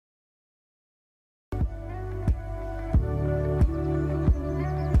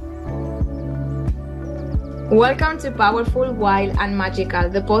Welcome to Powerful, Wild and Magical,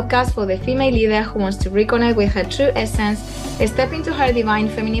 the podcast for the female leader who wants to reconnect with her true essence, step into her divine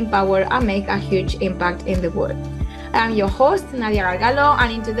feminine power and make a huge impact in the world. I am your host, Nadia Gargalo,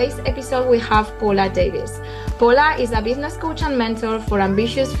 and in today's episode we have Paula Davies. Paula is a business coach and mentor for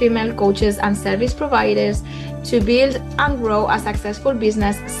ambitious female coaches and service providers to build and grow a successful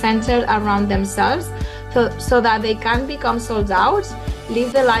business centered around themselves so that they can become sold out,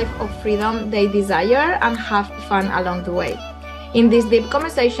 live the life of freedom they desire, and have fun along the way. In this deep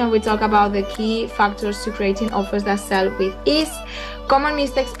conversation, we talk about the key factors to creating offers that sell with ease, common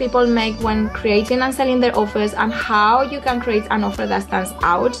mistakes people make when creating and selling their offers, and how you can create an offer that stands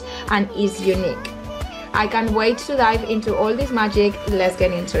out and is unique. I can't wait to dive into all this magic. Let's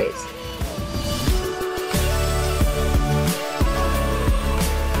get into it.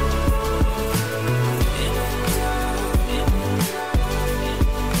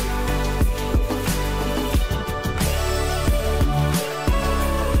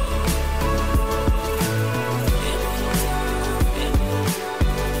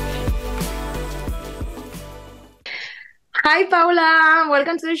 Hi, Paula.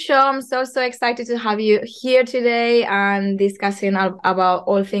 Welcome to the show. I'm so excited to have you here today and discussing about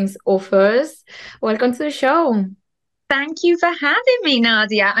all things offers. Welcome to the show. Thank you for having me,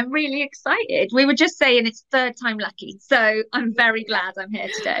 Nadia. I'm really excited. We were just saying it's third time lucky, so I'm very glad I'm here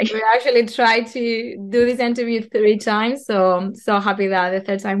today. We actually tried to do this interview 3 times, so I'm so happy that the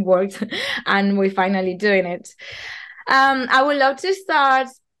third time worked and we're finally doing it. I would love to start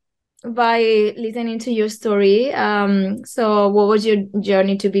by listening to your story. So what was your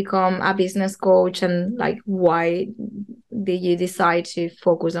journey to become a business coach, and why did you decide to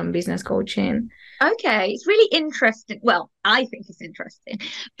focus on business coaching? Okay, it's really interesting. Well, I think it's interesting,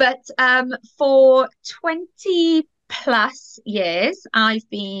 but for 20 plus years, I've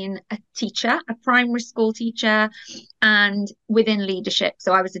been a teacher, a primary school teacher, and within leadership.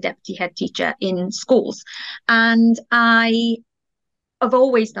 So I was a deputy head teacher in schools, and I've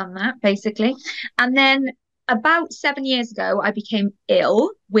always done that, basically. And then about 7 years ago, I became ill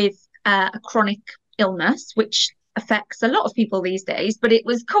with a chronic illness, which affects a lot of people these days, but it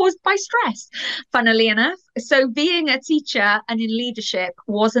was caused by stress, funnily enough. So being a teacher and in leadership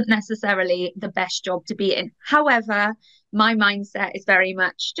wasn't necessarily the best job to be in. However, my mindset is very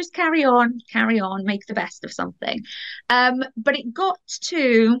much just carry on, make the best of something. But it got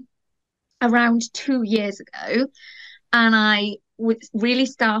to around 2 years ago, and I really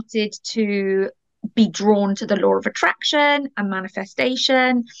started to be drawn to the law of attraction and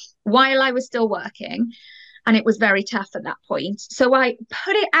manifestation while I was still working. And it was very tough at that point. So I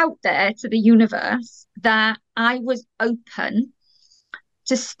put it out there to the universe that I was open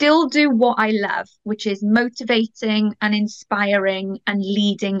to still do what I love, which is motivating and inspiring and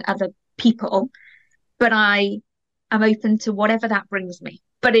leading other people. But I am open to whatever that brings me.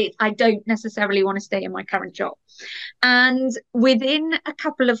 But I don't necessarily want to stay in my current job. And within a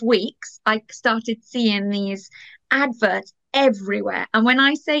couple of weeks, I started seeing these adverts everywhere. And when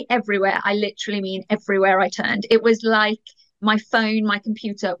I say everywhere, I literally mean everywhere I turned. It was like my phone, my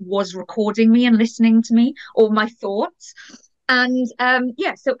computer was recording me and listening to me, or my thoughts. And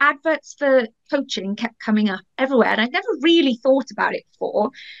so adverts for coaching kept coming up everywhere. And I'd never really thought about it before.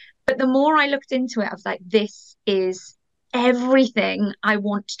 But the more I looked into it, I was like, this is everything I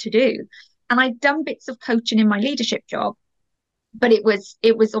want to do. And I'd done bits of coaching in my leadership job, but it was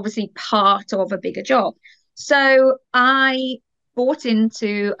obviously part of a bigger job. So I bought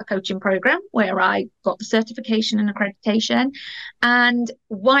into a coaching program where I got the certification and accreditation. And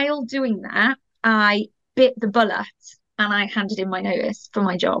while doing that, I bit the bullet and I handed in my notice for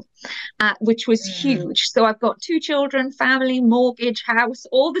my job, which was huge. So I've got 2 children, family, mortgage, house,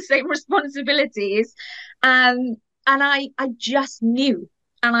 all the same responsibilities. And I just knew,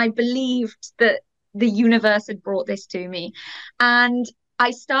 and I believed that the universe had brought this to me. And I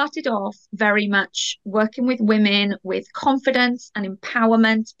started off very much working with women with confidence and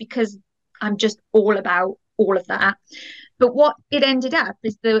empowerment, because I'm just all about all of that. But what it ended up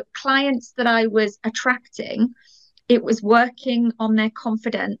is the clients that I was attracting, it was working on their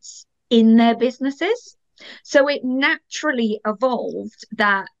confidence in their businesses. So it naturally evolved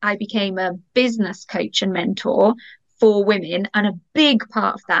that I became a business coach and mentor for women. And a big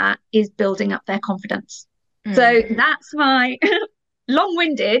part of that is building up their confidence. So that's my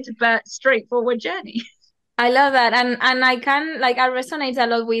long-winded but straightforward journey. I love that. And I can, I resonate a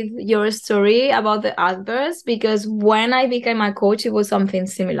lot with your story about the adverts, because when I became a coach, it was something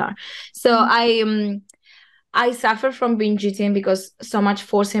similar. So I suffer from binge eating because so much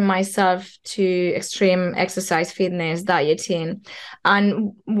forcing myself to extreme exercise, fitness, dieting.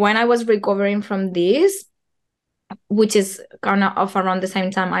 And when I was recovering from this, which is kind of around the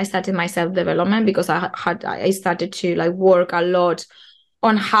same time I started my self-development, because I started to like work a lot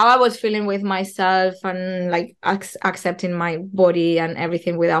on how I was feeling with myself, and like accepting my body and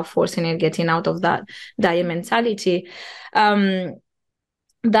everything without forcing it, getting out of that diet mentality.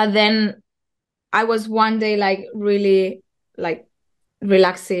 That then I was one day like really like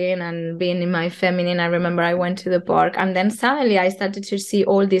relaxing and being in my feminine. I remember I went to the park, and then suddenly I started to see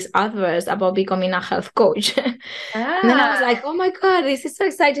all these adverts about becoming a health coach. And then I was like, oh my God, this is so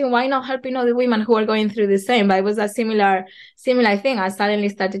exciting. Why not helping other women who are going through the same? But it was a similar thing. I suddenly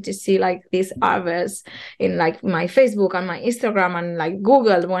started to see like these adverts in like my Facebook and my Instagram and like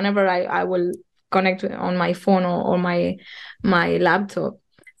Google whenever I will connect on my phone or my laptop.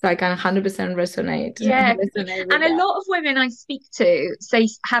 So I can 100% resonate. Yeah, resonate with and a that. lot of women I speak to say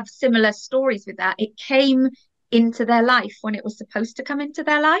have similar stories with that. It came into their life when it was supposed to come into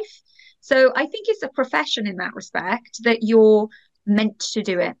their life. So I think it's a profession in that respect, that you're meant to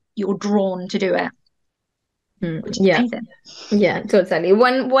do it, you're drawn to do it, which is Yeah. amazing. Yeah, totally.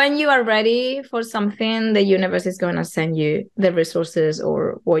 When you are ready for something, the universe is going to send you the resources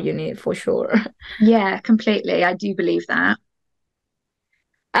or what you need, for sure. Yeah, completely. I do believe that.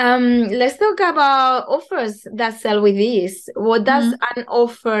 Let's talk about offers that sell with ease. What does Mm. an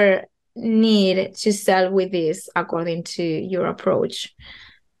offer need to sell with ease according to your approach?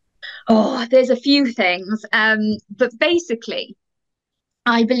 Oh, there's a few things. But basically,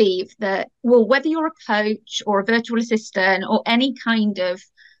 I believe that, well, whether you're a coach or a virtual assistant or any kind of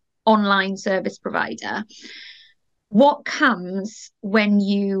online service provider, what comes when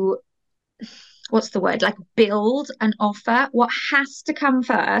you, what's the word, like build an offer, what has to come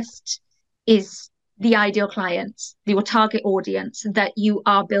first is the ideal clients, your target audience that you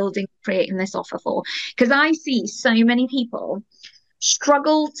are building, creating this offer for. Because I see so many people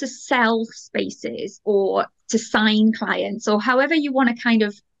struggle to sell spaces or to sign clients, or however you want to kind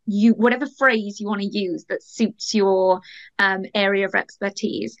of, you whatever phrase you want to use that suits your area of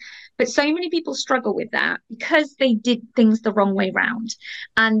expertise. But so many people struggle with that because they did things the wrong way round,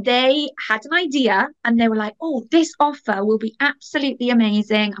 and they had an idea and they were like, oh, this offer will be absolutely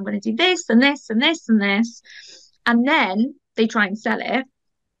amazing, I'm going to do this and this and this and this, and then they try and sell it,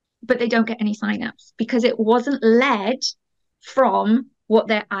 but they don't get any signups because it wasn't led from what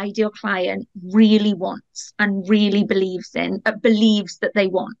their ideal client really wants and really believes in, believes that they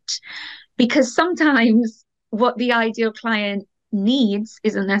want. Because sometimes what the ideal client needs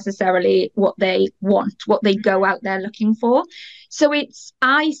isn't necessarily what they want, what they go out there looking for. So it's,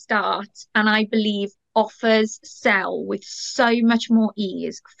 I start and I believe offers sell with so much more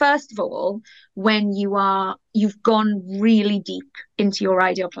ease. First of all, when you've gone really deep into your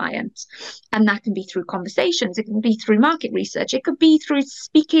ideal client, and that can be through conversations, it can be through market research, it could be through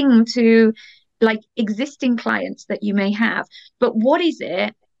speaking to like existing clients that you may have. But what is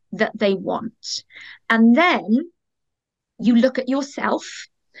it that they want? And then you look at yourself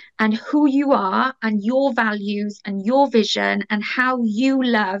and who you are and your values and your vision and how you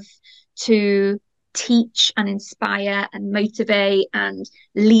love to teach and inspire and motivate and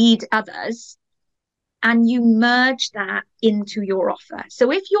lead others. And you merge that into your offer. So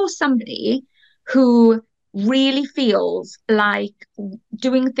if you're somebody who really feels like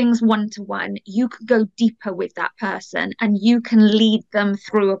doing things one to one, you could go deeper with that person and you can lead them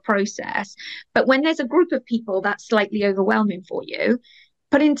through a process. But when there's a group of people, that's slightly overwhelming for you.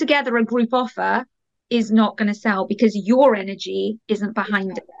 Putting together a group offer is not going to sell because your energy isn't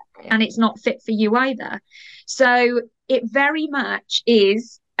behind it and it's not fit for you either. So it very much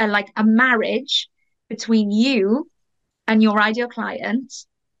is like a marriage between you and your ideal client,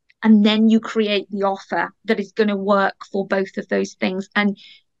 and then you create the offer that is going to work for both of those things, and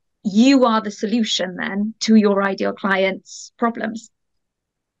you are the solution then to your ideal client's problems.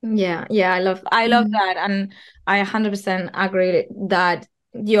 Yeah, I love that, and I 100% agree that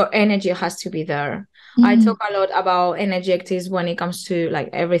your energy has to be there. I talk a lot about energetics when it comes to like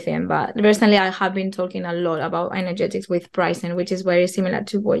everything, but recently I have been talking a lot about energetics with pricing, which is very similar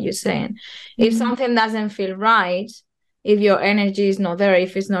to what you're saying. If something doesn't feel right, if your energy is not there,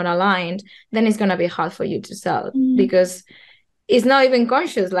 if it's not aligned, then it's going to be hard for you to sell, because it's not even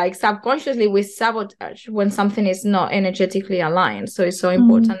conscious, like subconsciously we sabotage when something is not energetically aligned. So it's so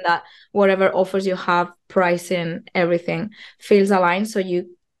important that whatever offers you have, pricing, everything feels aligned so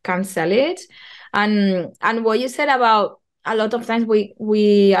you can sell it. And what you said about a lot of times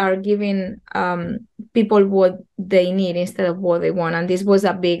we are giving people what they need instead of what they want, and this was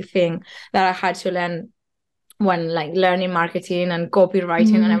a big thing that I had to learn when like learning marketing and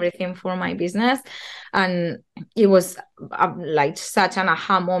copywriting and everything for my business. And it was like such an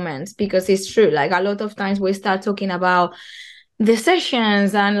aha moment, because it's true, like a lot of times we start talking about the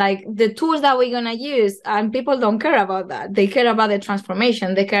sessions and like the tools that we're gonna use, and people don't care about that. They care about the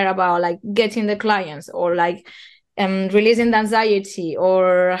transformation. They care about like getting the clients, or like releasing the anxiety,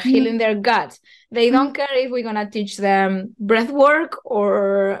 or healing their gut. They don't care if we're gonna teach them breath work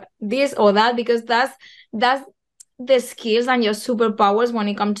or this or that, because that's the skills and your superpowers when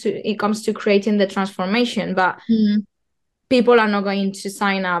it comes to creating the transformation. But people are not going to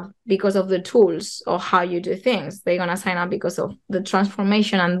sign up because of the tools or how you do things. They're gonna sign up because of the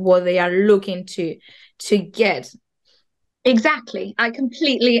transformation and what they are looking to get. Exactly. I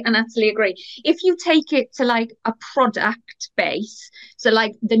completely and utterly agree. If you take it to like a product base, so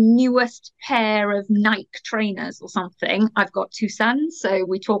like the newest pair of Nike trainers or something, I've got two sons, so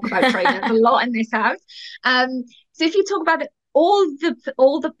we talk about trainers a lot in this house. So if you talk about it, all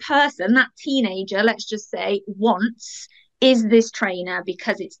the person, that teenager, let's just say, wants is this trainer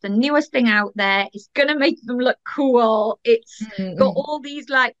because it's the newest thing out there. It's going to make them look cool. It's got all these,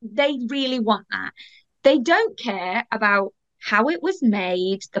 like, they really want that. They don't care about how it was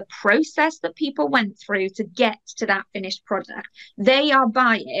made, the process that people went through to get to that finished product. They are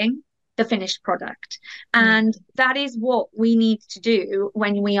buying the finished product. And that is what we need to do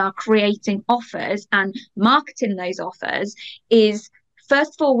when we are creating offers and marketing those offers. Is,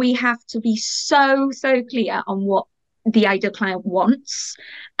 first of all, we have to be so clear on what the ideal client wants,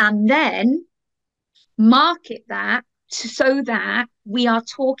 and then market that so that we are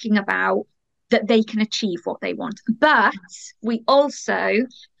talking about that they can achieve what they want. But we also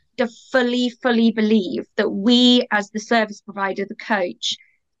fully believe that we, as the service provider, the coach,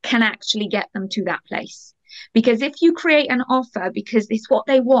 can actually get them to that place. Because if you create an offer because it's what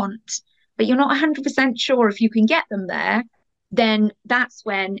they want, but you're not 100% sure if you can get them there, then that's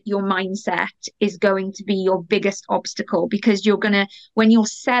when your mindset is going to be your biggest obstacle. Because you're going to, when you're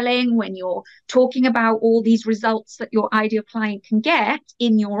selling, when you're talking about all these results that your ideal client can get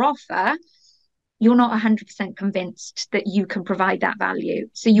in your offer, you're not 100% convinced that you can provide that value.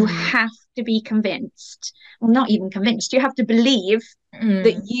 So you have to be convinced, well, not even convinced, you have to believe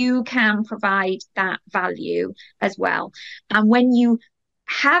that you can provide that value as well. And when you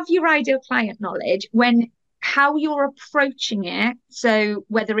have your ideal client knowledge, how you're approaching it, so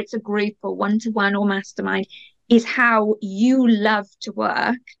whether it's a group or one-to-one or mastermind, is how you love to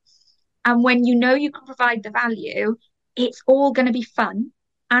work. And when you know you can provide the value, it's all going to be fun.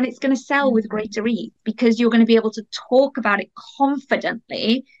 And it's going to sell with greater ease, because you're going to be able to talk about it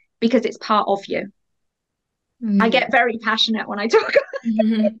confidently because it's part of you. I get very passionate when I talk.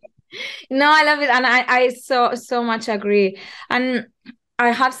 No, I love it. And I so much agree. And I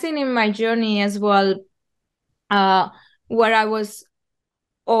have seen in my journey as well, where I was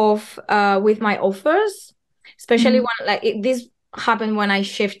off with my offers, especially when this happened when I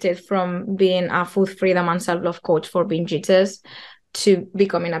shifted from being a food freedom and self-love coach for binge eaters to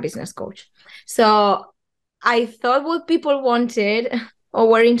becoming a business coach. So I thought what people wanted or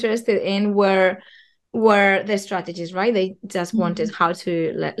were interested in were the strategies, right? They just wanted how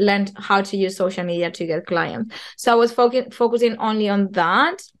to learn how to use social media to get clients. So I was focusing only on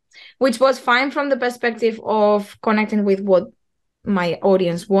that, which was fine from the perspective of connecting with what my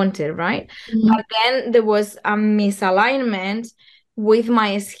audience wanted, right? But then there was a misalignment with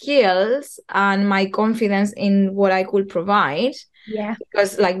my skills and my confidence in what I could provide. Yeah.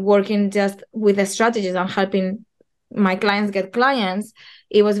 Because like working just with the strategies and helping my clients get clients,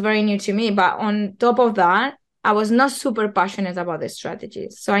 it was very new to me. But on top of that, I was not super passionate about the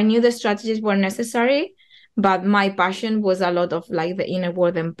strategies. So I knew the strategies were necessary, but my passion was a lot of like the inner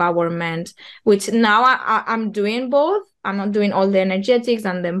world empowerment, which now I'm doing both. I'm not doing all the energetics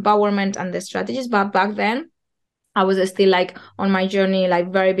and the empowerment and the strategies, but back then I was still like on my journey,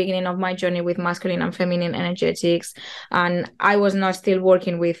 like very beginning of my journey with masculine and feminine energetics. And I was not still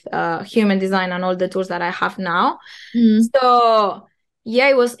working with human design and all the tools that I have now. So yeah,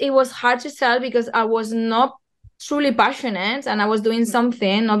 it was hard to sell because I was not truly passionate, and I was doing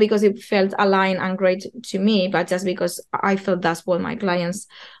something, not because it felt aligned and great to me, but just because I thought that's what my clients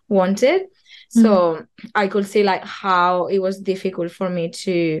wanted. So I could see like how it was difficult for me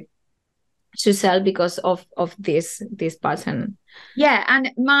to sell because of this pattern. Yeah,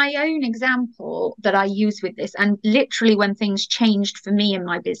 and my own example that I use with this, and literally when things changed for me in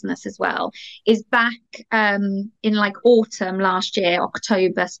my business as well, is back in like autumn last year,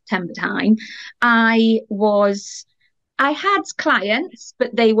 October, September time. I had clients,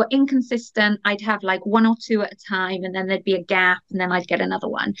 but they were inconsistent. I'd have like one or two at a time, and then there'd be a gap, and then I'd get another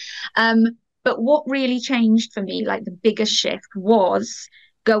one. But what really changed for me, like the biggest shift, was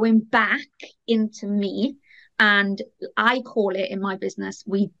going back into me. And I call it in my business,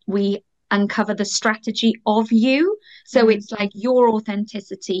 we uncover the strategy of you. So Mm. it's like your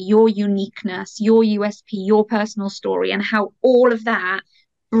authenticity, your uniqueness, your USP, your personal story, and how all of that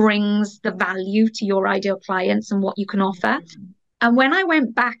brings the value to your ideal clients and what you can offer. And when I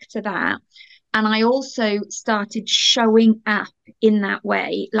went back to that, and I also started showing up in that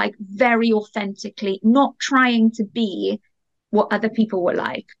way, like very authentically, not trying to be what other people were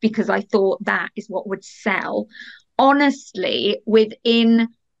like, because I thought that is what would sell. Honestly, within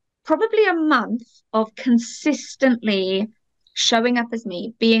probably a month of consistently showing up as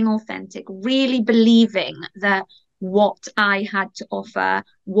me, being authentic, really believing that what I had to offer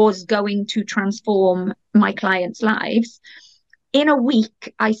was going to transform my clients' lives. In a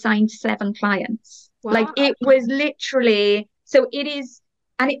week, I signed 7 clients. Like Wow. it was literally, so it is,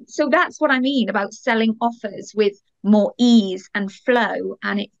 and so that's what I mean about selling offers with more ease and flow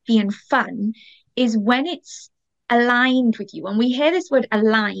and it being fun, is when it's aligned with you. And we hear this word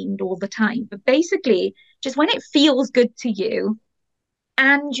aligned all the time, but basically, just when it feels good to you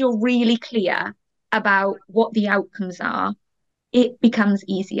and you're really clear about what the outcomes are, it becomes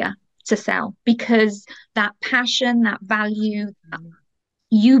easier to sell because that passion, that value,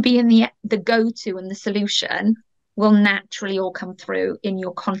 you being the go-to and the solution will naturally all come through in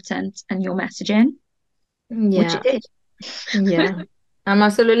your content and your messaging, which it Yeah. did. Yeah. I'm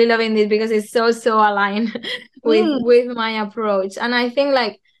absolutely loving this because it's so aligned with my approach. And I think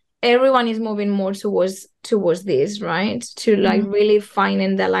like everyone is moving more towards this, right? To like Mm. really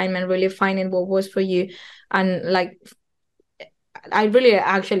finding the alignment, really finding what was for you. And like I really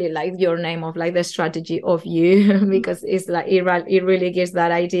actually like your name of like the strategy of you because it's like it really gives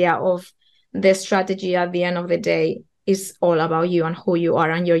that idea of the strategy at the end of the day is all about you and who you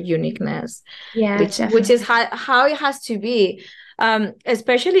are and your uniqueness, Yeah, which is definitely. how it has to be.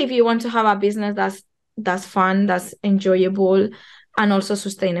 Especially if you want to have a business that's fun, that's enjoyable, and also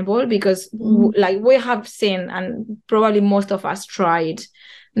sustainable. Because Mm. like we have seen, and probably most of us tried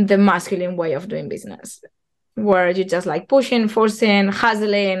the masculine way of doing business, where you just like pushing, forcing,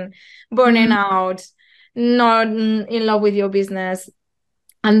 hustling, burning Mm. out, not in love with your business.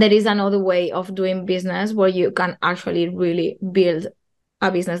 And there is another way of doing business where you can actually really build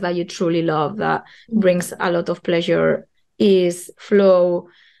a business that you truly love, that brings a lot of pleasure, ease, flow,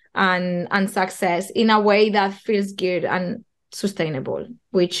 and success in a way that feels good and sustainable,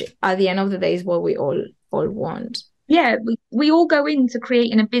 which at the end of the day is what we all want. Yeah, we all go into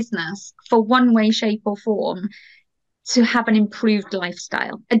creating a business for one way, shape, or form to have an improved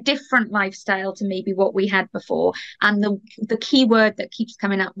lifestyle, a different lifestyle to maybe what we had before. And the key word that keeps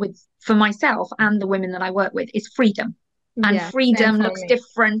coming up with for myself and the women that I work with is freedom. And Yeah, same freedom for looks me.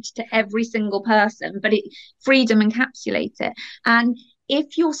 different to every single person, but freedom encapsulates it. And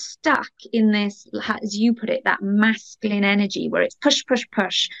if you're stuck in this, as you put it, that masculine energy where it's push, push,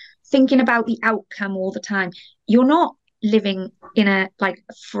 push, thinking about the outcome all the time, you're not living in a like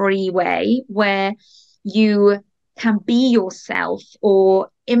free way where you can be yourself or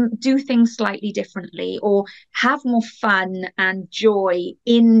do things slightly differently or have more fun and joy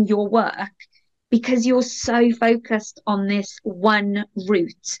in your work because you're so focused on this one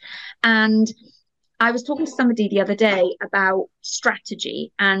route. And I was talking to somebody the other day about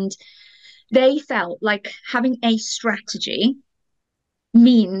strategy, and they felt like having a strategy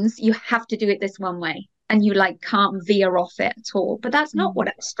means you have to do it this one way and you like can't veer off it at all. But that's not what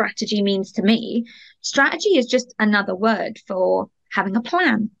a strategy means to me. Strategy is just another word for having a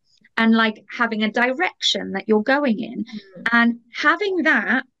plan and like having a direction that you're going in, and having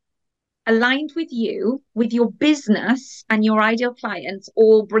that aligned with you, with your business and your ideal clients,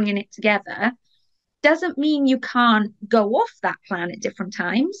 all bringing it together, doesn't mean you can't go off that plan at different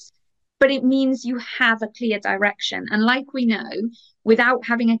times, but it means you have a clear direction. And like we know, without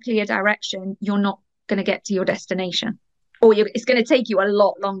having a clear direction, you're not going to get to your destination, or it's going to take you a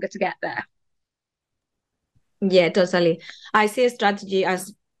lot longer to get there. Yeah, totally. I see a strategy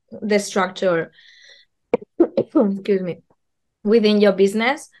as the structure, excuse me, within your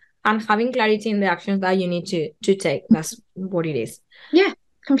business and having clarity in the actions that you need to take. That's what it is. Yeah,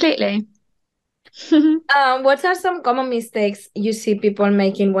 completely. What are some common mistakes you see people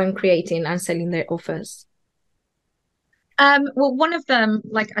making when creating and selling their offers? Well, one of them,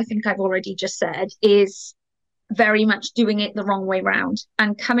 like I think I've already just said, is very much doing it the wrong way round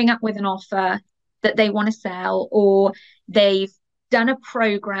and coming up with an offer that they want to sell, or they've done a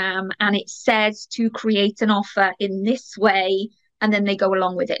program and it says to create an offer in this way, and then they go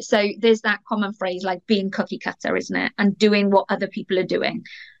along with it. So there's that common phrase like being cookie cutter, isn't it? And doing what other people are doing.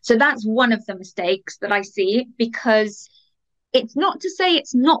 So that's one of the mistakes that I see, because it's not to say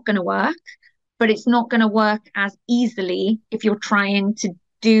it's not going to work, but it's not going to work as easily if you're trying to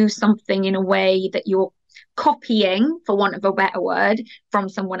do something in a way that you're copying, for want of a better word, from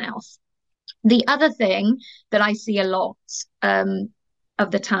someone else. The other thing that I see a lot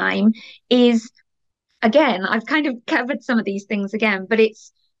of the time is, again, I've kind of covered some of these things again, but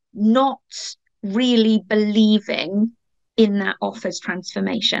it's not really believing in that offer's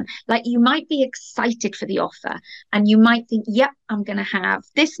transformation. Like, you might be excited for the offer and you might think, yep, I'm going to have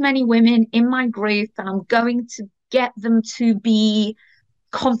this many women in my group and I'm going to get them to be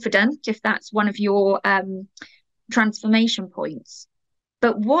confident, if that's one of your transformation points.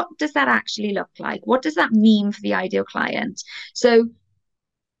 But what does that actually look like? What does that mean for the ideal client? So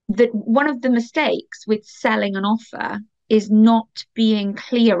one of the mistakes with selling an offer is not being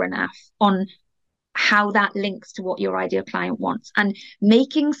clear enough on how that links to what your ideal client wants, and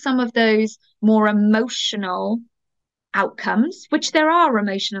making some of those more emotional outcomes, which there are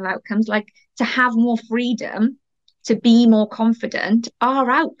emotional outcomes, like to have more freedom, to be more confident,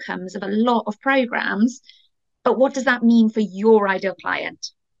 are outcomes of a lot of programs. But what does that mean for your ideal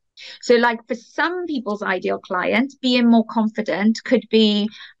client? So, like, for some people's ideal client, being more confident could be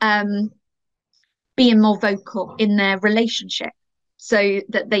being more vocal in their relationship, so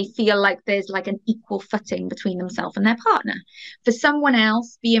that they feel like there's like an equal footing between themselves and their partner. For someone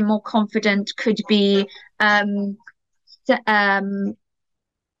else, being more confident could be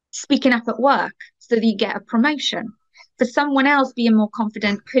speaking up at work so that you get a promotion. For someone else, being more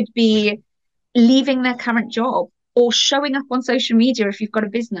confident could be leaving their current job or showing up on social media if you've got a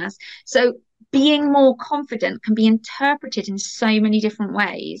business. So being more confident can be interpreted in so many different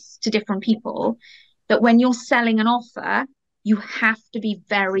ways to different people, that when you're selling an offer, you have to be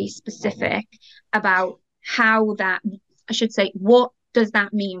very specific about how that, I should say, what does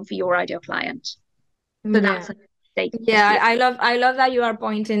that mean for your ideal client? So that's a mistake. Yeah, I love that you are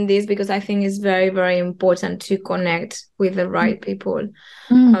pointing this, because I think it's very, very important to connect with the right people.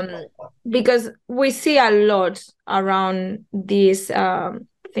 Because we see a lot around these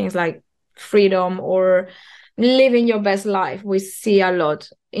things like freedom or living your best life. We see a lot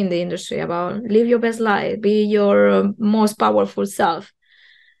in the industry about live your best life, be your most powerful self.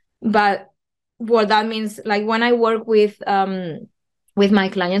 But what that means, like when I work with my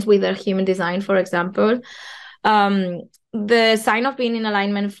clients with their human design, for example, the sign of being in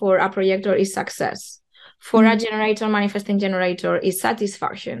alignment for a projector is success. For a generator, manifesting generator, is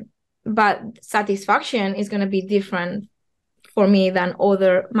satisfaction. But satisfaction is going to be different for me than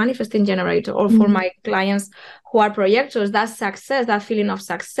other manifesting generator, or for my clients who are projectors. That success, that feeling of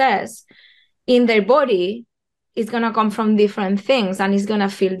success in their body, is going to come from different things and it's going to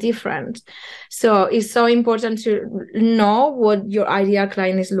feel different. So it's so important to know what your ideal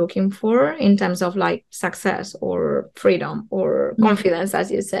client is looking for in terms of like success or freedom or confidence, as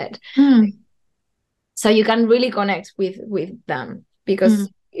you said. So you can really connect with them, because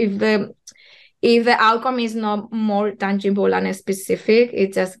if the outcome is not more tangible and specific,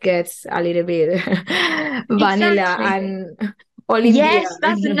 it just gets a little bit vanilla and Olympia. Yes,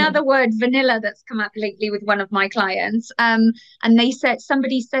 that's another word, vanilla, that's come up lately with one of my clients. And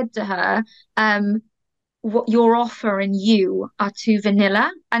somebody said to her, what your offer and you are too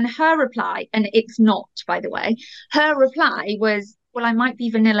vanilla. And her reply, and it's not, by the way, her reply was, well, I might be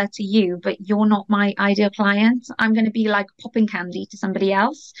vanilla to you, but you're not my ideal client. I'm going to be like popping candy to somebody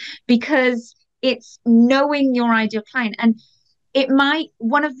else, because it's knowing your ideal client. And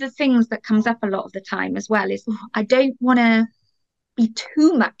one of the things that comes up a lot of the time as well is, I don't want to be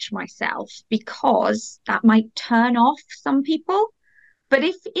too much myself, because that might turn off some people. But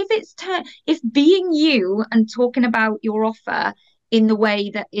if being you and talking about your offer in the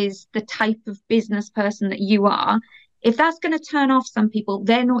way that is the type of business person that you are, if that's going to turn off some people,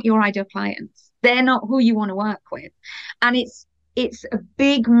 they're not your ideal clients. They're not who you want to work with. And it's a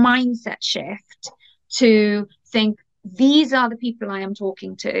big mindset shift to think, these are the people I am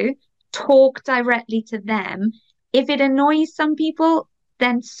talking to. Talk directly to them. If it annoys some people,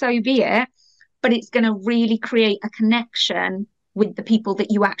 then so be it. But it's going to really create a connection with the people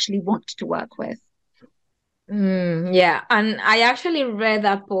that you actually want to work with. Yeah, and I actually read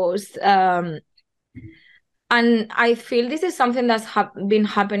that post, and I feel this is something that's been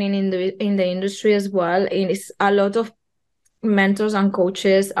happening in the industry as well. It's a lot of mentors and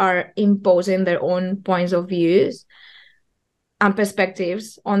coaches are imposing their own points of views and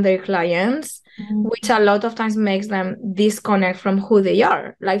perspectives on their clients, which a lot of times makes them disconnect from who they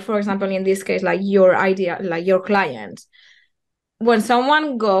are. Like, for example, in this case, like your idea, like your client, when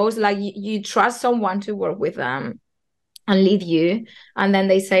someone goes, like you trust someone to work with them and lead you, and then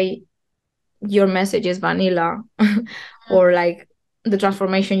they say your message is vanilla, or like the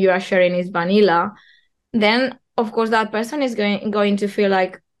transformation you are sharing is vanilla, then of course that person is going to feel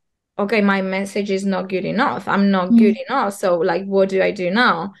like, okay, my message is not good enough. I'm not good enough. So like, what do I do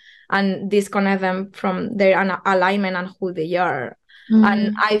now? And disconnect them from their alignment and who they are.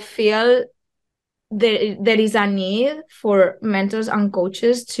 And I feel there is a need for mentors and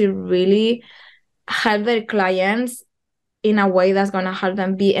coaches to really help their clients in a way that's going to help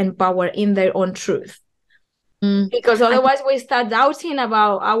them be empowered in their own truth. Because otherwise we start doubting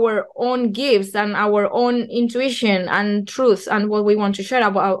about our own gifts and our own intuition and truths and what we want to share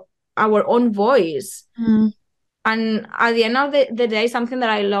about our own voice. And at the end of the day, something that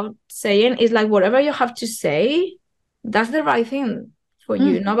I love saying is like, whatever you have to say, that's the right thing for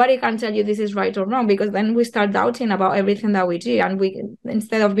you. Nobody can tell you this is right or wrong, because then we start doubting about everything that we do. And we,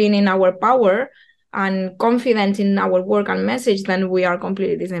 instead of being in our power and confident in our work and message, then we are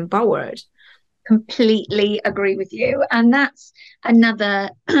completely disempowered. Completely agree with you. And that's another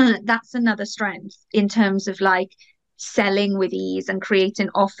that's another strength in terms of like selling with ease and creating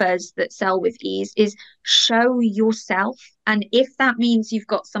offers that sell with ease, is show yourself. And if that means you've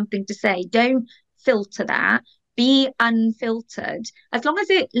got something to say, don't filter that. Be unfiltered, as long as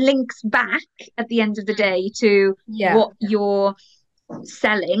it links back at the end of the day to what you're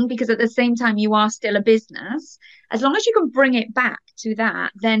selling, because at the same time you are still a business. As long as you can bring it back to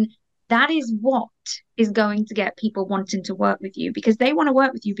that, then that is what is going to get people wanting to work with you, because they want to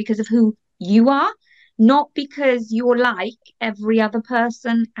work with you because of who you are, not because you're like every other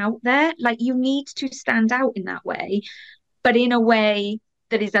person out there. Like, you need to stand out in that way, but in a way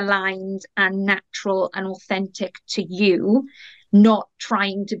that is aligned and natural and authentic to you, not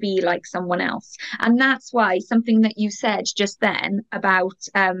trying to be like someone else. And that's why something that you said just then about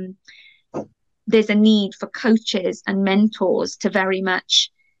there's a need for coaches and mentors to very much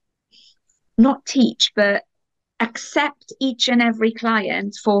not teach, but accept each and every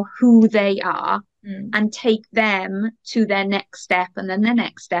client for who they are and take them to their next step and then their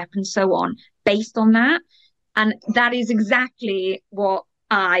next step and so on based on that. And that is exactly what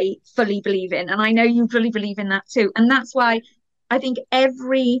I fully believe in. And I know you fully believe in that too. And that's why I think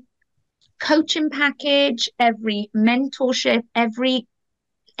every coaching package, every mentorship,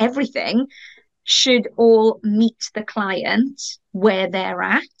 everything should all meet the client where they're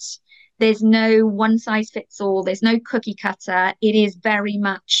at. There's no one size fits all. There's no cookie cutter. It is very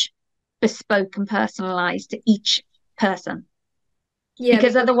much bespoke and personalized to each person. Yeah,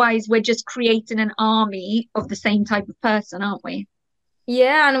 because otherwise we're just creating an army of the same type of person, aren't we?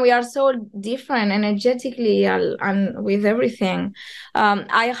 Yeah, and we are so different energetically and with everything.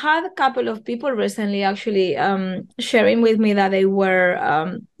 I had a couple of people recently actually sharing with me that they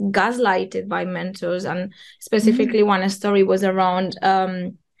were gaslighted by mentors, and specifically one story was around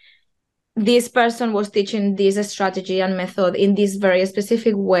this person was teaching this strategy and method in this very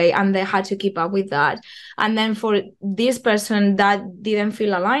specific way, and they had to keep up with that. And then for this person that didn't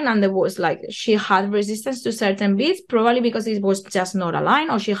feel aligned, and there was like, she had resistance to certain bits, probably because it was just not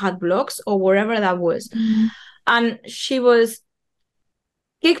aligned, or she had blocks or whatever that was. And she was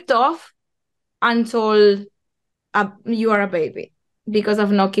kicked off and told, you are a baby, because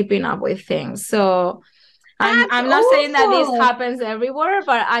of not keeping up with things. So I'm not saying that this happens everywhere,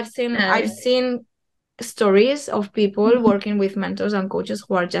 but I've seen stories of people working with mentors and coaches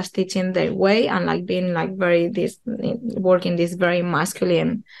who are just teaching their way and like being like working this very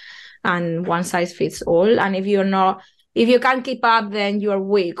masculine and one size fits all. And if you can't keep up, then you're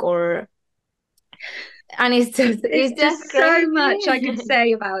weak, or and it's just so much I could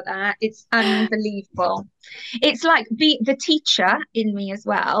say about that. It's unbelievable. It's like the teacher in me as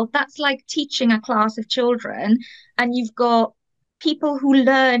well. That's like teaching a class of children, and you've got people who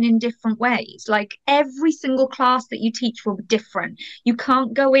learn in different ways. Like, every single class that you teach will be different. You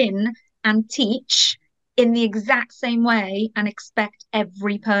can't go in and teach in the exact same way and expect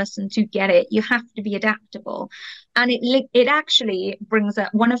every person to get it. You have to be adaptable. And it actually brings up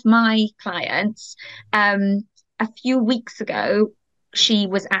one of my clients a few weeks ago. She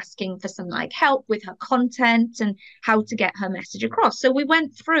was asking for some like help with her content and how to get her message across. So we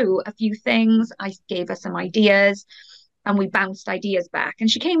went through a few things. I gave her some ideas and we bounced ideas back.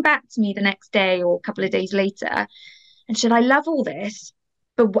 And she came back to me the next day or a couple of days later and said, I love all this,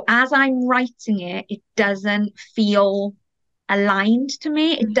 but as I'm writing it, it doesn't feel aligned to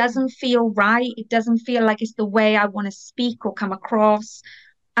me. It doesn't feel right. It doesn't feel like it's the way I want to speak or come across.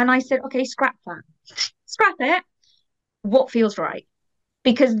 And I said, okay, scrap that. Scrap it. What feels right?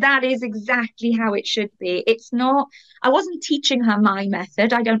 because that is exactly how it should be. It's not, I wasn't teaching her my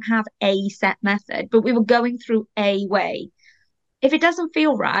method. I don't have a set method, but we were going through a way. If it doesn't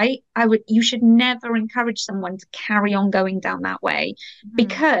feel right, you should never encourage someone to carry on going down that way,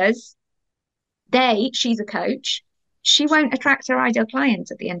 because she's a coach, she won't attract her ideal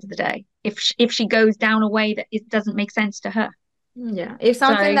clients at the end of the day if she goes down a way that it doesn't make sense to her. Yeah. If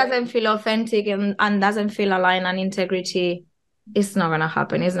something doesn't feel authentic and doesn't feel aligned and integrity, it's not going to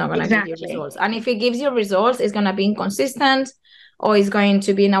happen. It's not going to give you results. And if it gives you results, it's going to be inconsistent, or it's going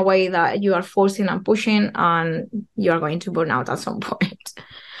to be in a way that you are forcing and pushing, and you are going to burn out at some point.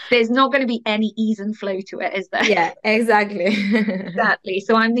 There's not going to be any ease and flow to it, is there? Yeah, exactly. Exactly.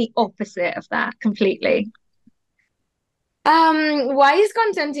 So I'm the opposite of that completely. Why is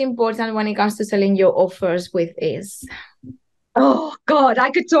content important when it comes to selling your offers with ease? Oh God,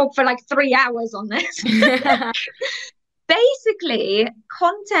 I could talk for like 3 hours on this. Basically,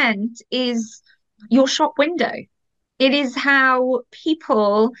 content is your shop window. It is how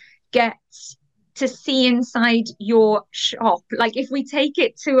people get to see inside your shop. Like if we take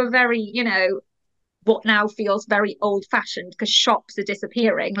it to a very, what now feels very old fashioned, because shops are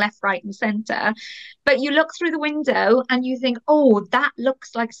disappearing left, right, and center. But you look through the window and you think, oh, that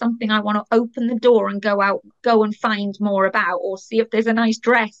looks like something I want to open the door and go and find more about, or see if there's a nice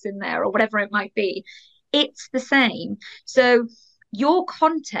dress in there, or whatever it might be. It's the same. So your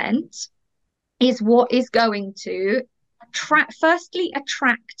content is what is going to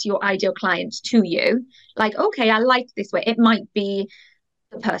attract your ideal clients to you. Like, okay, I like this way. It might be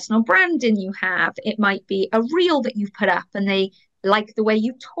the personal branding you have. It might be a reel that you've put up and they like the way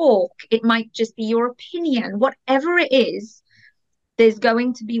you talk. It might just be your opinion. Whatever it is, there's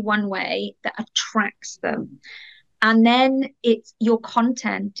going to be one way that attracts them. And then it's your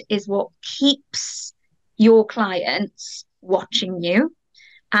content is what keeps your clients watching you.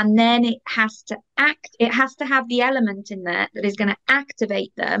 And then it has to have the element in there that is going to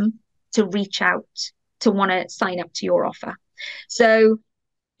activate them to reach out, to want to sign up to your offer. So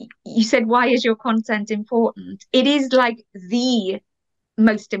you said, why is your content important? It is like the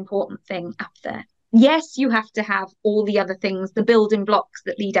most important thing up there. Yes, you have to have all the other things, the building blocks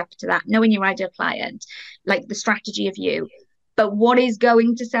that lead up to that, knowing your ideal client, like the strategy of you. But what is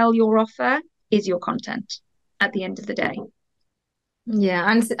going to sell your offer is your content at the end of the day.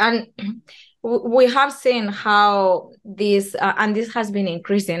 Yeah, and we have seen how this and this has been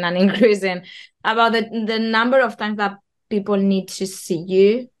increasing about the number of times that people need to see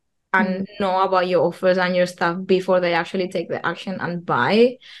you and know about your offers and your stuff before they actually take the action and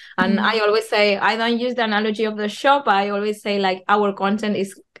buy. And I always say, I don't use the analogy of the shop. I always say, like, our content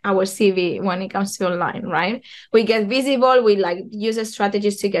is our CV when it comes to online, right? We get visible, we like use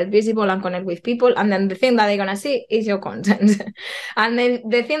strategies to get visible and connect with people, and then the thing that they're gonna see is your content. And then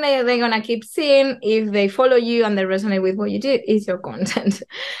the thing that they're gonna keep seeing, if they follow you and they resonate with what you do, is your content.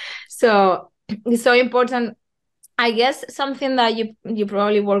 So it's so important. I guess something that you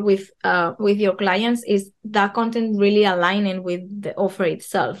probably work with your clients is that content really aligning with the offer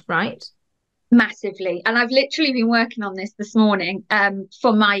itself, right? Massively. And I've literally been working on this morning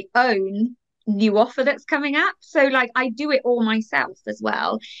for my own new offer that's coming up. So like I do it all myself as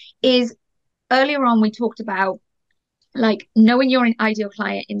well. Is earlier on we talked about like knowing your ideal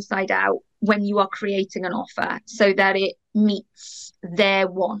client inside out when you are creating an offer so that it meets their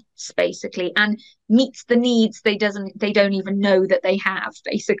wants basically and meets the needs they don't even know that they have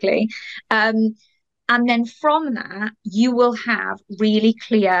basically. And then from that you will have really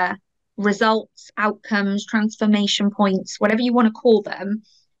clear results, outcomes, transformation points, whatever you want to call them,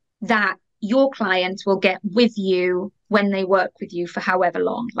 that your clients will get with you when they work with you for however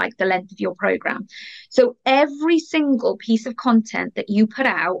long, like the length of your program. So every single piece of content that you put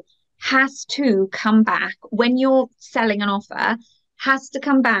out has to come back when you're selling an offer, has to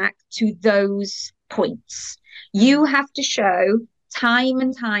come back to those points. You have to show time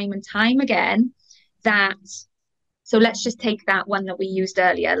and time and time again that, so let's just take that one that we used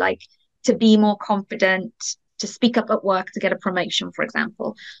earlier, like to be more confident, to speak up at work, to get a promotion, for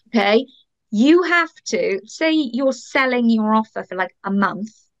example. Okay. You have to say you're selling your offer for like a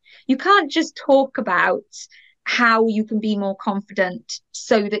month. You can't just talk about how you can be more confident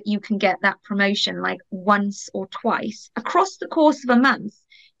so that you can get that promotion like once or twice. Across the course of a month,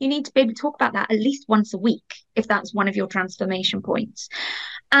 you need to be able to talk about that at least once a week if that's one of your transformation points.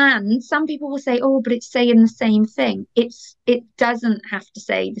 And some people will say, oh, but it's saying the same thing. It doesn't have to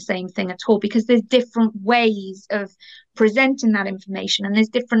say the same thing at all, because there's different ways of presenting that information, and there's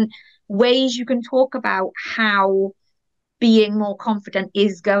different ways you can talk about how being more confident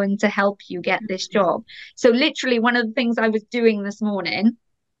is going to help you get this job. So literally one of the things I was doing this morning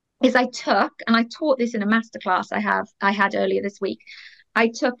is I took, and I taught this in a masterclass I had earlier this week. I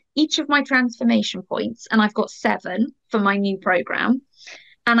took each of my transformation points, and I've got 7 for my new program.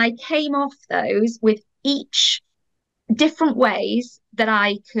 And I came off those with each different ways that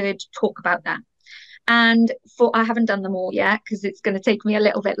I could talk about that. And I haven't done them all yet because it's going to take me a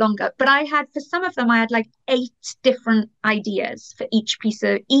little bit longer. But for some of them, I had like 8 different ideas for each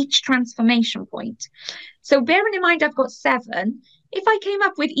transformation point. So bearing in mind, I've got 7. If I came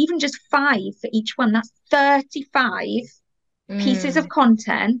up with even just 5 for each one, that's 35 pieces of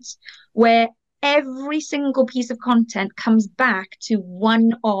content where every single piece of content comes back to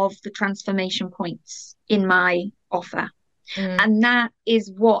one of the transformation points in my offer. And that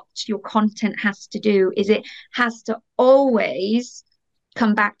is what your content has to do, is it has to always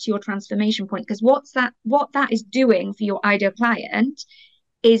come back to your transformation point. Because what that is doing for your ideal client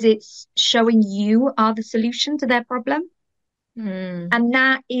is it's showing you are the solution to their problem. And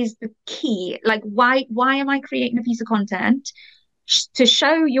that is the key. Like, why am I creating a piece of content? To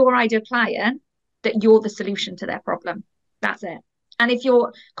show your ideal client that you're the solution to their problem. That's it. And if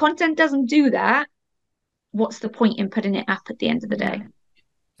your content doesn't do that, what's the point in putting it up at the end of the day?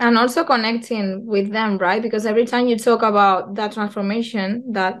 And also connecting with them, right? Because every time you talk about that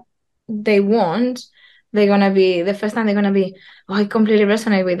transformation that they want, they're going to be, the first time they're going to be, oh, I completely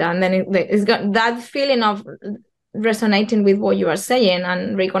resonate with that. And then it's got that feeling of resonating with what you are saying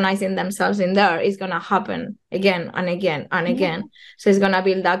and recognizing themselves in there is going to happen again and again and again. So it's going to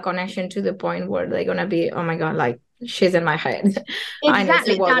build that connection to the point where they're going to be, oh my God, like she's in my head.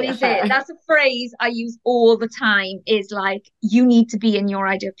 Exactly. That is it. That's a phrase I use all the time, is like, you need to be in your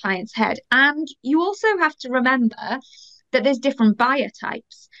ideal client's head. And you also have to remember that there's different buyer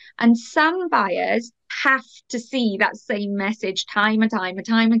types, and some buyers have to see that same message time and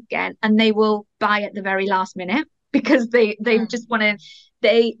time again, and they will buy at the very last minute because they just want to,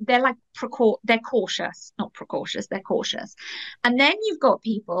 they're like they're cautious, not precautious, they're cautious. And then you've got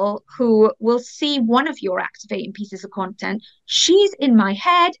people who will see one of your activating pieces of content, she's in my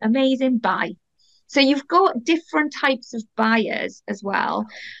head, amazing, buy. So you've got different types of buyers as well.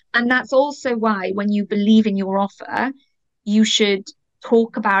 And that's also why when you believe in your offer, you should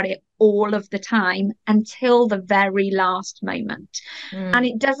talk about it all of the time until the very last moment. And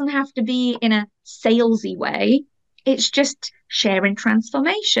it doesn't have to be in a salesy way. It's just sharing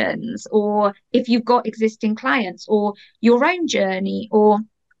transformations, or if you've got existing clients, or your own journey, or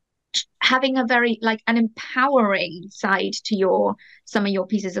having a very like an empowering side to some of your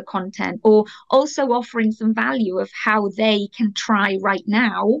pieces of content, or also offering some value of how they can try right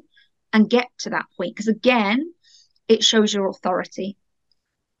now and get to that point. Because again, it shows your authority.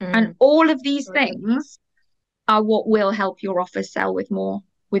 And all of these things are what will help your offer sell with more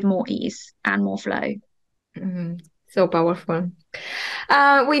ease and more flow. So powerful.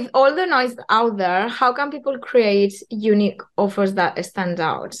 With all the noise out there, how can people create unique offers that stand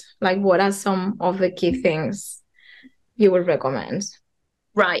out? Like, what are some of the key things you would recommend?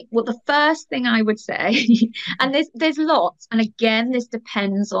 Right. Well, the first thing I would say, and there's lots, and again, this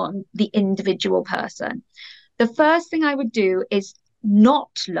depends on the individual person. The first thing I would do is not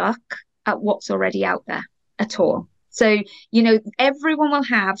look at what's already out there at all. So, everyone will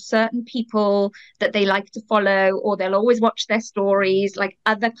have certain people that they like to follow, or they'll always watch their stories, like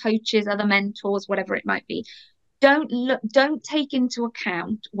other coaches, other mentors, whatever it might be. Don't take into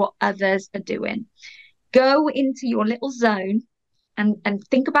account what others are doing. Go into your little zone and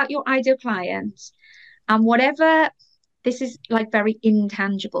think about your ideal clients, and whatever, this is like very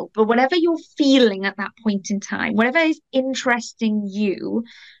intangible, but whatever you're feeling at that point in time, whatever is interesting you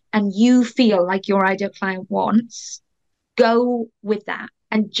and you feel like your ideal client wants, go with that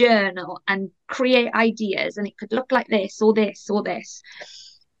and journal and create ideas. And it could look like this or this or this,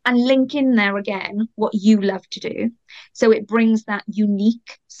 and link in there again what you love to do. So it brings that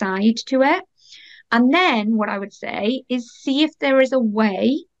unique side to it. And then what I would say is see if there is a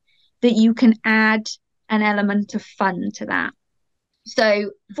way that you can add an element of fun to that.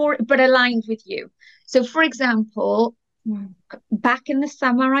 So but aligned with you. So for example, back in the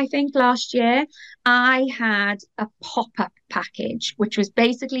summer, I think last year, I had a pop-up package, which was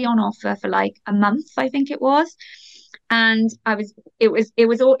basically on offer for like a month, I think it was. And it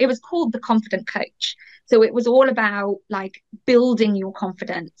was called the Confident Coach. So it was all about like building your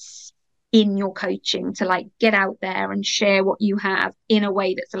confidence in your coaching to like get out there and share what you have in a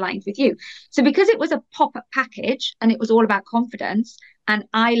way that's aligned with you. So because it was a pop-up package and it was all about confidence, and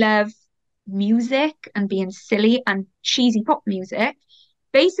I love music and being silly and cheesy pop music,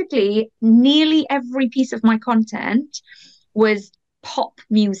 basically nearly every piece of my content was pop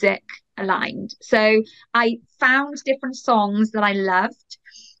music aligned. So I found different songs that I loved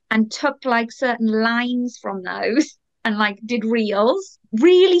and took like certain lines from those and like did reels,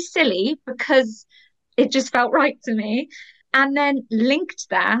 really silly because it just felt right to me. And then linked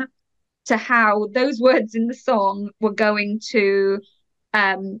that to how those words in the song were going to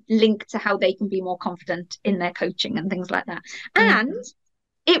link to how they can be more confident in their coaching and things like that. And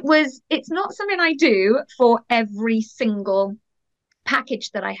it's not something I do for every single package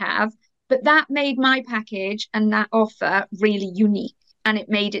that I have, but that made my package and that offer really unique. And it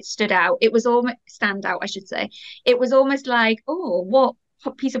made it stood out. It was almost stand out, I should say. It was almost like, oh, what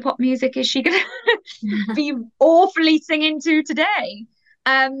piece of pop music is she going to be awfully singing to today?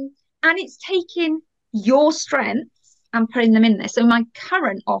 And it's taking your strengths and putting them in there. So my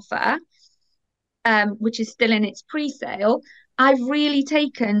current offer, which is still in its pre-sale, I've really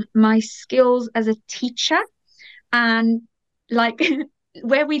taken my skills as a teacher and like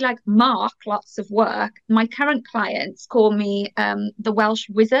where we like mark lots of work. My current clients call me the Welsh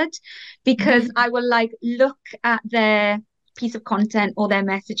wizard because I will like look at their piece of content or their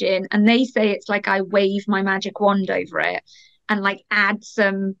messaging and they say it's like I wave my magic wand over it and like add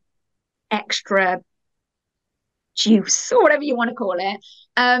some extra juice or whatever you want to call it.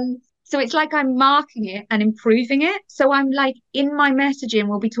 So it's like I'm marking it and improving it. So I'm like in my messaging,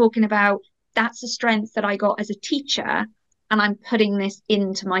 we'll be talking about that's a strength that I got as a teacher, and I'm putting this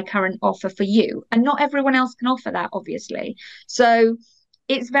into my current offer for you. And not everyone else can offer that, obviously. So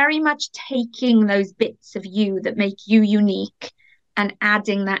it's very much taking those bits of you that make you unique and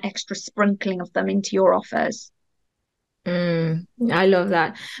adding that extra sprinkling of them into your offers. I love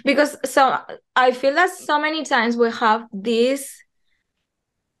that because so I feel that so many times we have these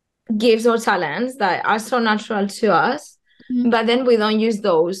gifts or talents that are so natural to us, but then we don't use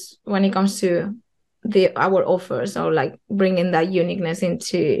those when it comes to our offers or like bringing that uniqueness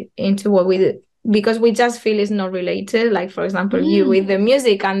into what we do because we just feel it's not related. Like for example, you with the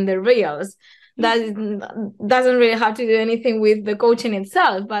music and the reels, that doesn't really have to do anything with the coaching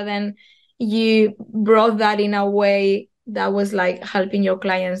itself, but then you brought that in a way that was like helping your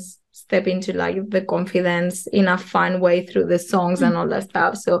clients step into like the confidence in a fun way through the songs and all that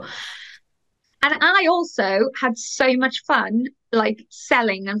stuff. So, and I also had so much fun like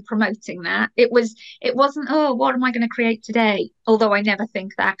selling and promoting that. It wasn't, oh, what am I going to create today? Although I never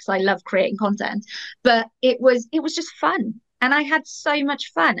think that because I love creating content, but it was just fun. And I had so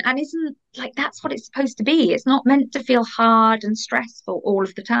much fun. And isn't like that's what it's supposed to be. It's not meant to feel hard and stressful all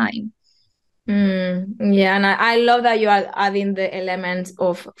of the time. Yeah, and I love that you are adding the element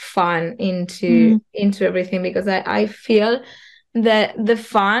of fun into everything because I feel that the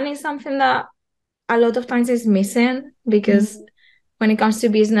fun is something that a lot of times is missing because when it comes to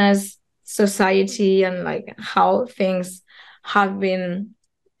business, society, and like how things have been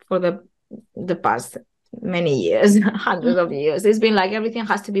for the past many years, hundreds of years, it's been like everything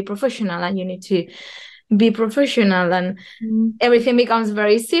has to be professional and you need to be professional and everything becomes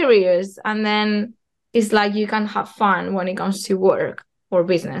very serious, and then it's like you can have fun when it comes to work or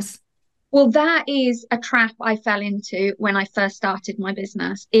business. Well, that is a trap I fell into when I first started my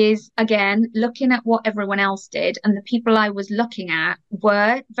business, is again looking at what everyone else did, and the people I was looking at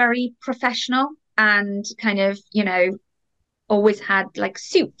were very professional and kind of, you know, always had like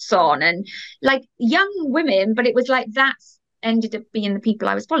suits on and like young women, but it was like that's ended up being the people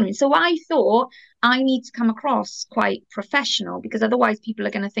I was following. So I thought I need to come across quite professional because otherwise people are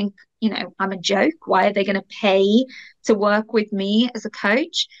going to think, you know, I'm a joke. Why are they going to pay to work with me as a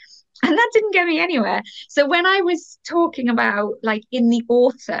coach? And that didn't get me anywhere. So when I was talking about like in the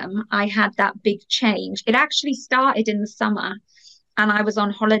autumn, I had that big change. It actually started in the summer and I was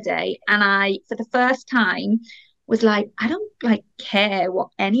on holiday and I, for the first time, was like, I don't like care what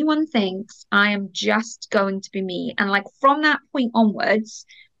anyone thinks. I am just going to be me. And like from that point onwards,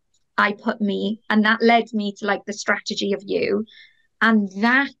 I put me, and that led me to like the strategy of you. And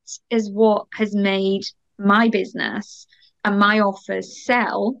that is what has made my business and my offers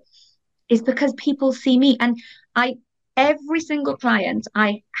sell, is because people see me. And every single client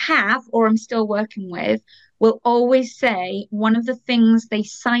I have or I'm still working with will always say one of the things they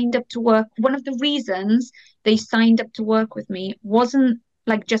signed up to work, one of the reasons they signed up to work with me wasn't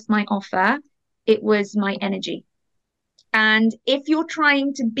like just my offer, it was my energy. And if you're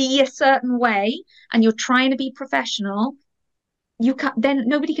trying to be a certain way and you're trying to be professional, you can't, then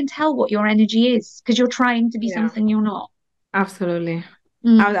nobody can tell what your energy is because you're trying to be something you're not. Absolutely.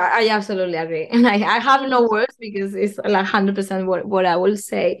 I absolutely agree. And I have no words because it's like 100% what I will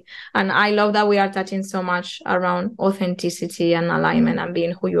say. And I love that we are touching so much around authenticity and alignment and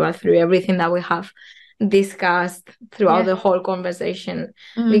being who you are through everything that we have discussed throughout Yeah. the whole conversation,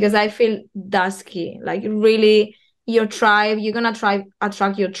 because I feel that's key. Like really, your tribe, you're gonna try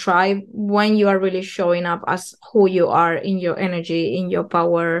attract your tribe when you are really showing up as who you are, in your energy, in your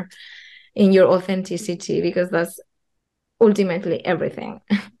power, in your authenticity, because that's ultimately everything.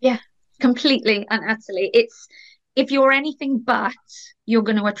 Yeah, completely and utterly. It's if you're anything but, you're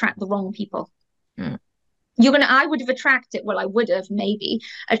going to attract the wrong people. Mm. I would have attracted, well, I would have maybe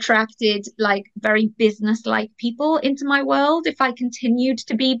attracted like very business-like people into my world if I continued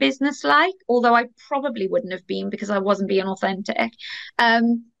to be business-like, although I probably wouldn't have been because I wasn't being authentic.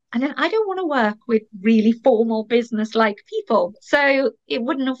 And then I don't want to work with really formal business-like people, so it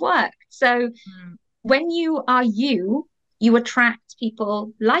wouldn't have worked. So when you are you, you attract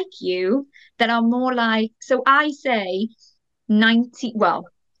people like you that are more like, so I say 90, well,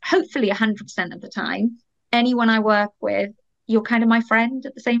 hopefully 100% of the time, anyone I work with, you're kind of my friend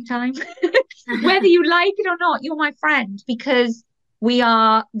at the same time. Whether you like it or not, you're my friend because we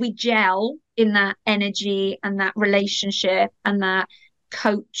gel in that energy and that relationship and that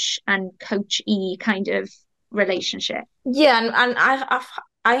coach and coachee kind of relationship. Yeah, and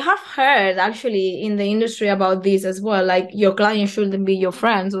I have heard actually in the industry about this as well. Like your clients shouldn't be your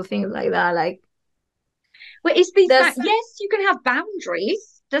friends or things like that. Like Well, it's these there's yes, you can have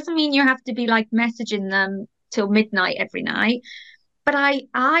boundaries. Doesn't mean you have to be like messaging them till midnight every night. But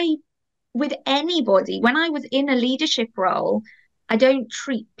I with anybody, when I was in a leadership role, I don't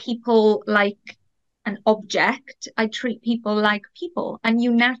treat people like an object. I treat people like people, and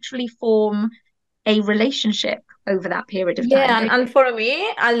you naturally form a relationship over that period of time, yeah, don't and you? for me,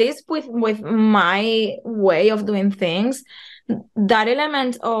 at least with my way of doing things, that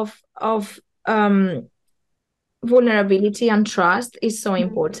element of vulnerability and trust is so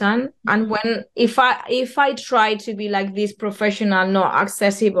important. And when if I try to be like this professional, not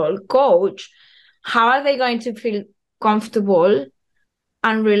accessible coach, how are they going to feel comfortable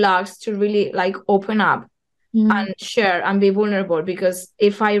and relaxed to really like open up Mm. and share and be vulnerable? Because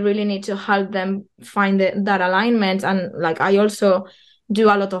if I really need to help them find that alignment, and like I also do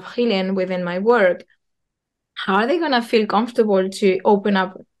a lot of healing within my work, how are they gonna feel comfortable to open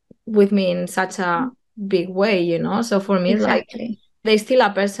up with me in such a big way, you know? So for me, like Exactly. they're still a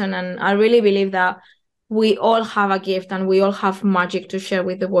person, and I really believe that we all have a gift and we all have magic to share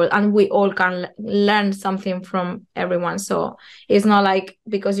with the world, and we all can learn something from everyone. So it's not like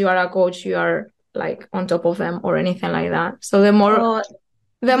because you are a coach you are like on top of them or anything like that. So Oh,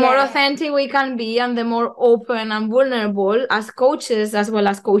 the more yeah. authentic we can be and the more open and vulnerable as coaches as well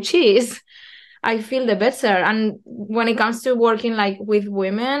as coaches, I feel the better. And when it comes to working like with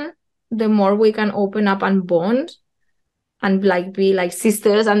women, the more we can open up and bond and like be like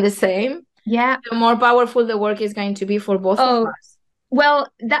sisters and the same, Yeah. the more powerful the work is going to be for both of Oh, us. well,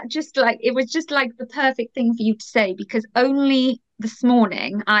 that just like it was just like the perfect thing for you to say because only this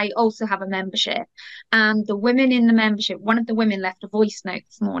morning I also have a membership, and the women in the membership, one of the women left a voice note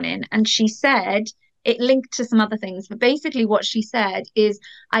this morning, and she said it linked to some other things, but basically what she said is,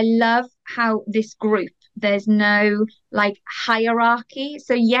 I love how this group, there's no like hierarchy.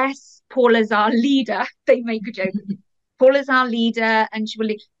 So yes, Paula's our leader. They make a joke. Paul is our leader and she will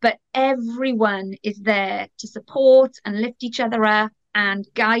lead, but everyone is there to support and lift each other up and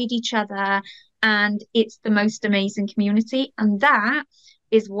guide each other. And it's the most amazing community. And that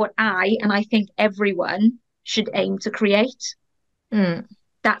is what and I think everyone should aim to create. Mm,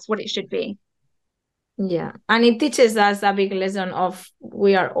 That's what it should be. yeah. And it teaches us a big lesson of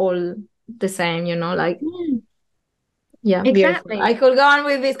we are all the same, you know, like, Mm, yeah, beautiful. exactly. I could go on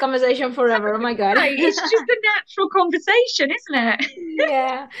with this conversation forever. Oh my God. Right. It's just a natural conversation, isn't it?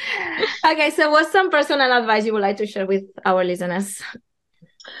 Yeah. Okay, so what's some personal advice you would like to share with our listeners?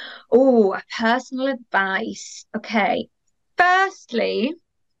 Oh, personal advice. Okay. Firstly,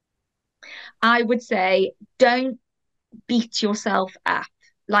 I would say don't beat yourself up.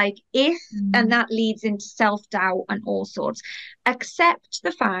 Like, if, and that leads into self doubt and all sorts, accept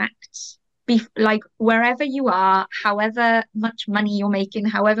the fact, be like wherever you are, however much money you're making,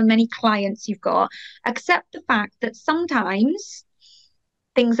 however many clients you've got, accept the fact that sometimes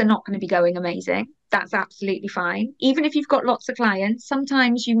things are not going to be going amazing. That's absolutely fine. Even if you've got lots of clients,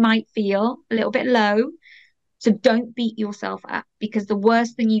 sometimes you might feel a little bit low. So don't beat yourself up because the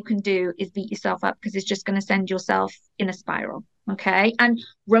worst thing you can do is beat yourself up because it's just going to send yourself in a spiral. Okay. And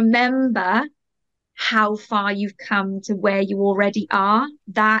remember how far you've come to where you already are.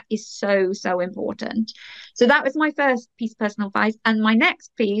 That is so, so important. So that was my first piece of personal advice. And my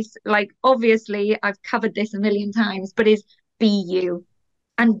next piece, like obviously I've covered this a million times, but is be you.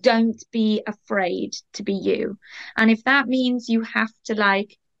 And don't be afraid to be you. And if that means you have to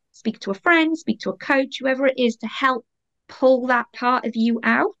like speak to a friend, speak to a coach, whoever it is, to help pull that part of you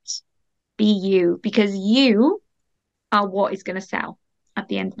out. Be you, because you are what is going to sell at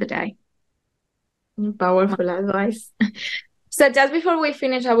the end of the day. Powerful advice. So just before we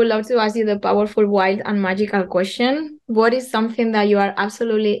finish, I would love to ask you the powerful, wild, and magical question. What is something that you are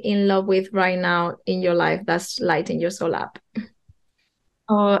absolutely in love with right now in your life that's lighting your soul up?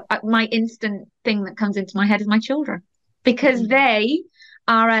 My instant thing that comes into my head is my children, because they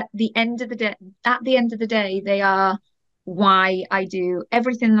are at the end of the day, they are why I do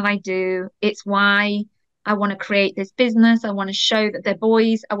everything that I do. It's why I want to create this business. I want to show that they're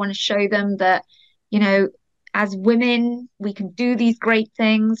boys. I want to show them that, as women, we can do these great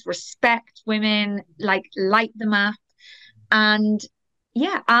things, respect women, like light them up. And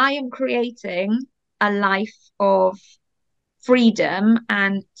yeah, I am creating a life of freedom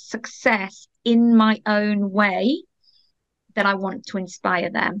and success in my own way that I want to inspire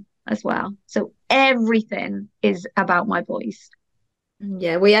them as well. So everything is about my boys.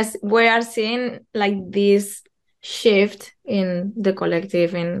 Yeah, we are seeing like this shift in the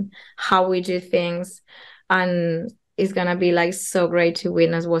collective in how we do things, and it's gonna be like so great to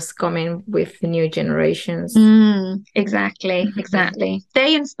witness what's coming with the new generations. Exactly.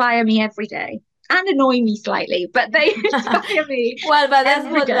 They inspire me every day. And annoy me slightly, but they inspire me. Well, but that's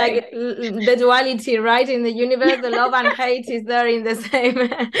what like the duality, right? In the universe, the love and hate is there in the same.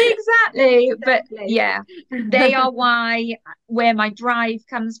 Exactly. But yeah, they are where my drive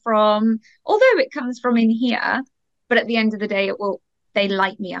comes from. Although it comes from in here, but at the end of the day, they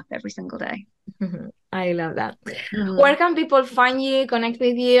light me up every single day. I love that. Where can people find you, connect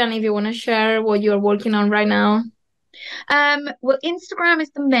with you, and if you want to share what you're working on right now? Well, Instagram is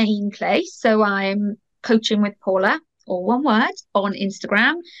the main place. So I'm coaching with Paula, all one word, on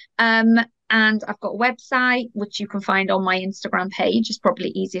Instagram. And I've got a website, which you can find on my Instagram page. It's probably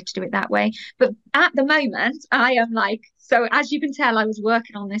easier to do it that way. But at the moment, I am so as you can tell, I was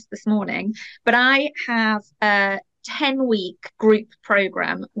working on this morning, but I have a 10-week group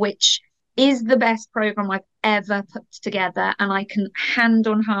program, which is the best program I've ever put together. And I can hand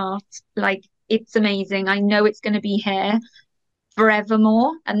on heart, it's amazing. I know it's going to be here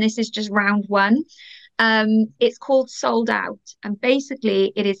forevermore. And this is just round one. It's called Sold Out. And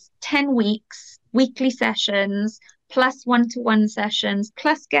basically it is 10 weeks, weekly sessions, plus one-to-one sessions,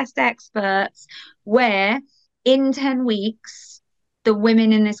 plus guest experts, where in 10 weeks, the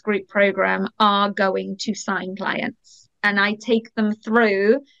women in this group program are going to sign clients. And I take them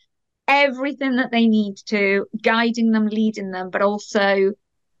through everything that they need to, guiding them, leading them, but also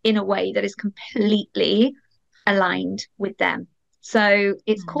in a way that is completely aligned with them. So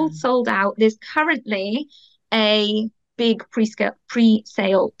it's called Sold Out. There's currently a big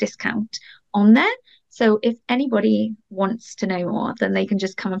pre-sale discount on there. So if anybody wants to know more, then they can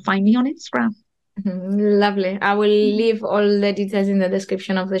just come and find me on Instagram. Lovely. I will leave all the details in the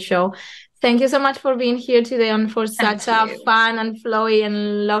description of the show. Thank you so much for being here today and for such a fun and flowy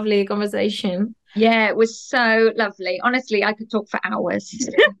and lovely conversation. Yeah, it was so lovely. Honestly, I could talk for hours.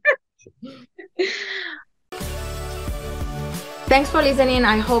 Thanks for listening.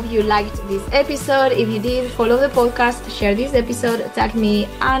 I hope you liked this episode. If you did, follow the podcast, share this episode, tag me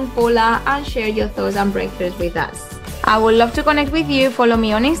and Paula, and share your thoughts and breakthroughs with us. I would love to connect with you. Follow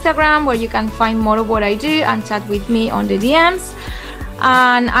me on Instagram, where you can find more of what I do and chat with me on the DMs.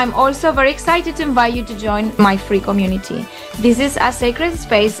 And I'm also very excited to invite you to join my free community. This is a sacred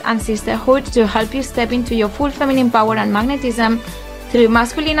space and sisterhood to help you step into your full feminine power and magnetism through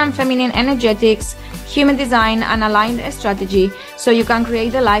masculine and feminine energetics, human design, and aligned strategy, so you can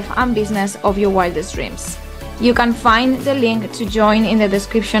create the life and business of your wildest dreams. You can find the link to join in the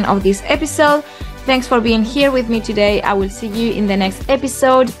description of this episode. Thanks for being here with me today. I will see you in the next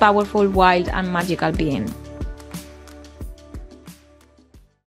episode. Powerful, wild, and magical being.